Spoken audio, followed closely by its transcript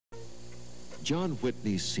John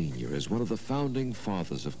Whitney Sr. is one of the founding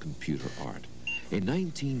fathers of computer art. In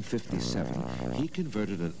 1957, he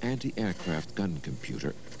converted an anti-aircraft gun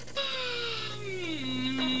computer.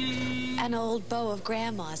 An old beau of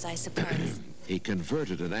Grandma's, I suppose. He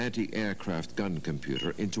converted an anti-aircraft gun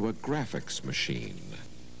computer into a graphics machine.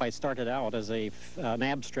 I started out as an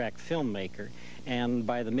abstract filmmaker, and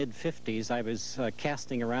by the mid-50s I was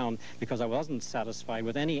casting around because I wasn't satisfied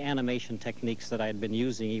with any animation techniques that I had been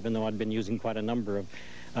using, even though I'd been using quite a number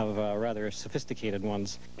of rather sophisticated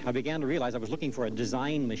ones. I began to realize I was looking for a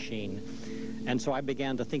design machine, and so I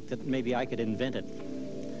began to think that maybe I could invent it.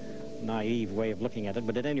 Naive way of looking at it,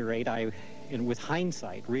 but at any rate, with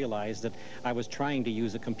hindsight, realized that I was trying to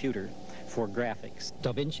use a computer for graphics.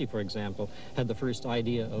 Da Vinci, for example, had the first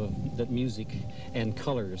idea that music and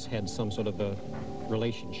colors had some sort of a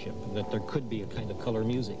relationship, that there could be a kind of color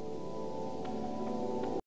music.